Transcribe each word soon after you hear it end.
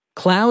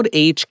Cloud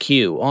HQ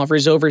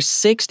offers over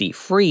 60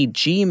 free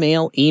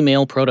Gmail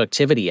email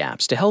productivity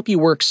apps to help you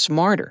work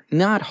smarter,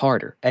 not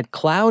harder, at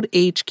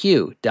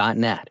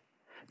cloudhq.net.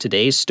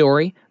 Today's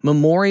story,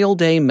 Memorial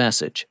Day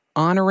Message,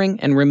 Honoring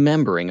and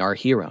Remembering Our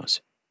Heroes.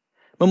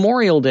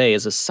 Memorial Day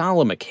is a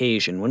solemn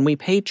occasion when we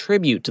pay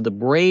tribute to the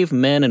brave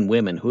men and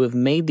women who have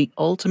made the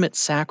ultimate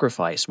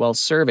sacrifice while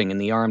serving in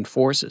the armed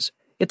forces.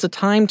 It's a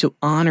time to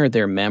honor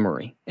their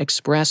memory,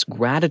 express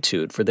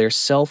gratitude for their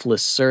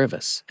selfless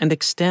service, and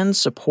extend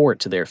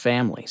support to their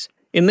families.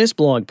 In this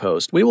blog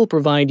post, we will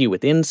provide you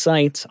with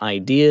insights,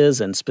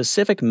 ideas, and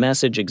specific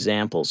message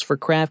examples for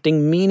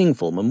crafting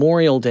meaningful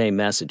Memorial Day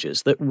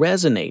messages that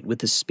resonate with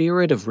the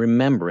spirit of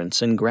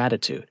remembrance and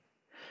gratitude.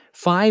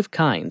 5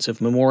 kinds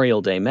of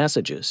Memorial Day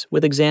messages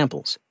with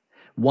examples.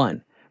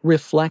 1.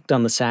 Reflect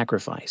on the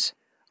sacrifice.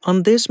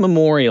 On this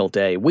Memorial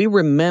Day, we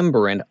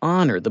remember and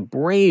honor the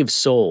brave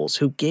souls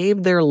who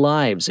gave their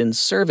lives in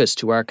service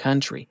to our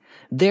country.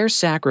 Their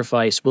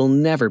sacrifice will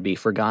never be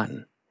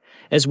forgotten.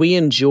 As we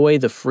enjoy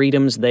the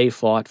freedoms they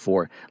fought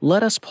for,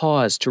 let us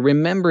pause to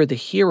remember the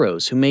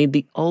heroes who made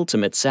the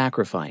ultimate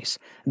sacrifice.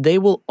 They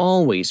will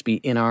always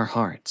be in our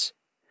hearts.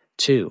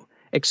 2.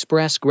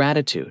 Express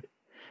gratitude.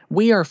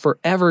 We are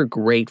forever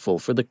grateful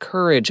for the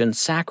courage and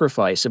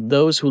sacrifice of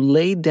those who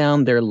laid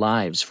down their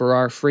lives for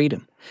our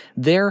freedom.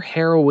 Their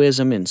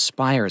heroism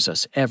inspires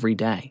us every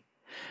day.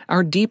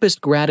 Our deepest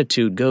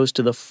gratitude goes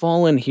to the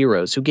fallen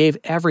heroes who gave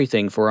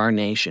everything for our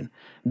nation.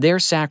 Their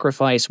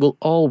sacrifice will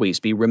always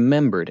be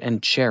remembered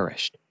and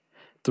cherished.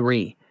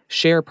 3.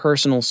 Share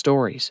personal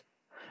stories.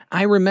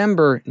 I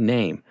remember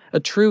Name, a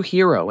true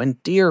hero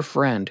and dear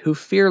friend who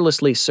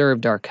fearlessly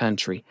served our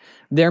country.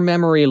 Their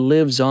memory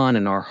lives on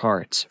in our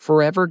hearts,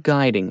 forever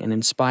guiding and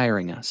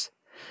inspiring us.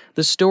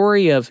 The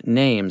story of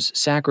Name's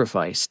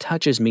sacrifice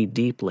touches me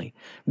deeply.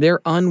 Their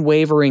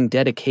unwavering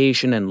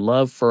dedication and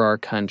love for our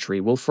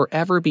country will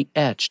forever be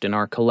etched in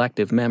our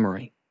collective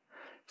memory.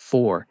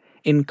 4.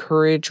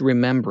 Encourage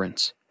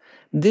remembrance.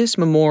 This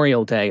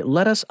Memorial Day,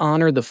 let us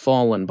honor the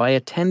fallen by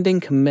attending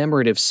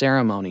commemorative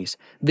ceremonies,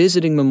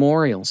 visiting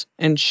memorials,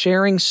 and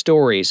sharing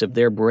stories of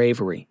their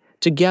bravery.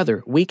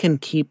 Together, we can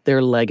keep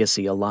their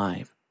legacy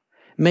alive.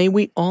 May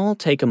we all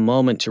take a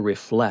moment to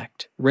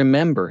reflect,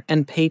 remember,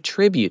 and pay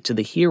tribute to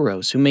the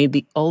heroes who made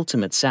the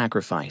ultimate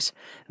sacrifice.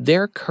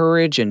 Their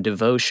courage and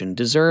devotion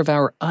deserve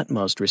our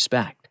utmost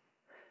respect.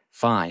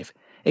 5.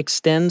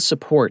 Extend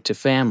support to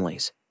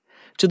families.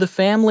 To the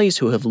families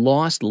who have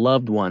lost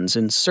loved ones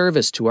in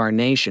service to our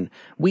nation,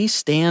 we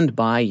stand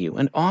by you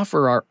and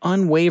offer our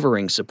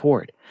unwavering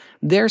support.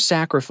 Their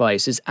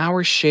sacrifice is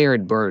our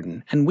shared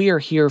burden, and we are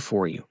here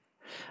for you.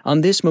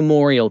 On this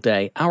Memorial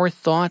Day, our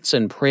thoughts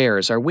and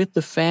prayers are with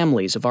the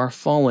families of our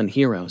fallen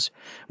heroes.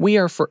 We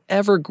are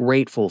forever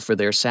grateful for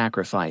their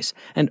sacrifice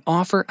and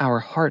offer our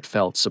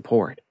heartfelt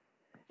support.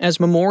 As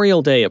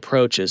Memorial Day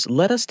approaches,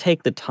 let us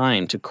take the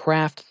time to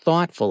craft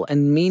thoughtful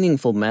and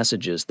meaningful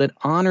messages that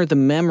honor the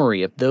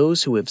memory of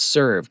those who have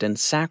served and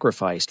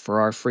sacrificed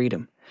for our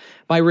freedom.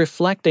 By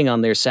reflecting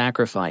on their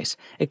sacrifice,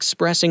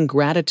 expressing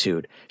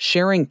gratitude,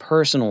 sharing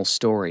personal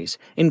stories,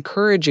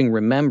 encouraging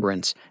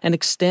remembrance, and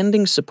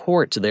extending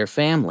support to their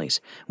families,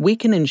 we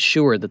can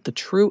ensure that the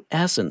true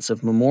essence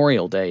of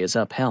Memorial Day is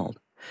upheld.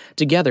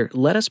 Together,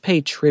 let us pay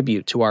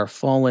tribute to our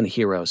fallen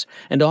heroes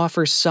and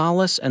offer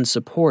solace and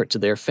support to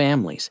their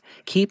families,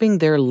 keeping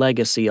their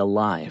legacy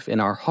alive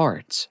in our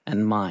hearts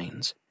and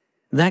minds.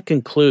 That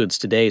concludes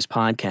today's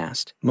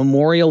podcast,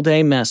 Memorial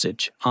Day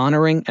Message,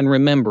 Honoring and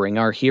Remembering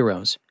Our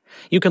Heroes.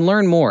 You can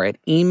learn more at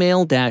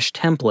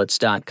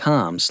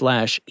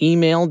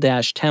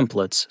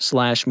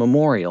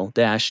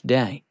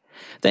email-templates.com/email-templates/memorial-day.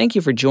 Thank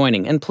you for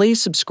joining, and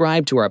please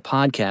subscribe to our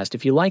podcast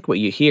if you like what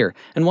you hear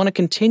and want to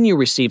continue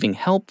receiving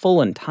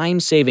helpful and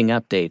time-saving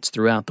updates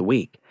throughout the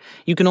week.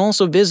 You can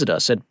also visit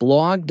us at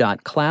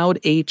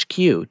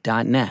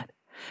blog.cloudhq.net.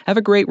 Have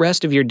a great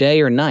rest of your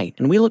day or night,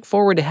 and we look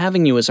forward to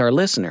having you as our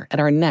listener at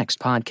our next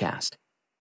podcast.